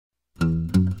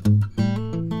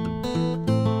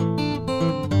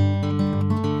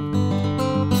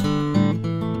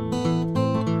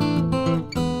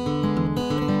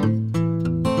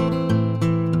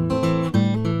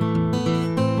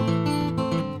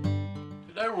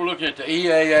looking at the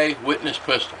EAA Witness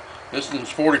pistol. This one's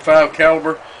 45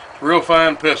 caliber. It's a real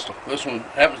fine pistol. This one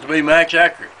happens to be max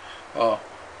accurate.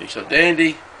 It's a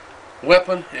dandy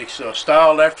weapon. It's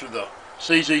styled after the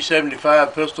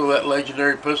CZ75 pistol, that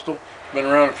legendary pistol. It's been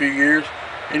around a few years.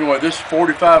 Anyway, this is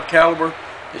 45 caliber.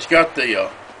 It's got the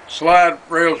slide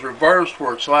rails reversed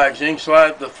where it slides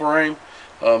inside the frame.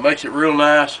 Makes it real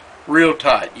nice, real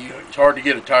tight. It's hard to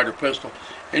get a tighter pistol.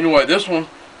 Anyway, this one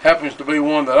happens to be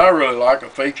one that I really like, a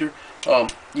feature.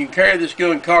 You can carry this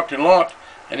gun cocked and locked,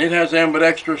 and it has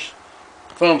ambidextrous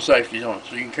thumb safeties on it.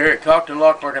 So you can carry it cocked and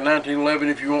locked like a 1911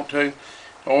 if you want to,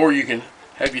 or you can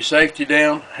have your safety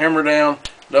down, hammer down,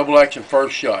 double action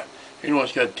first shot. Anyway,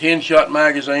 it's got a 10-shot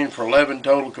magazine for 11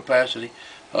 total capacity.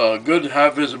 Good high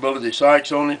visibility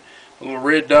sights on it. A little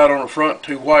red dot on the front,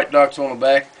 2 white dots on the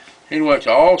back. Anyway, it's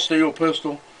an all steel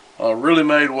pistol. Really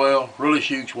made well, really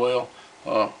shoots well.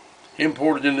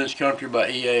 Imported in this country by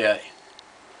EAA.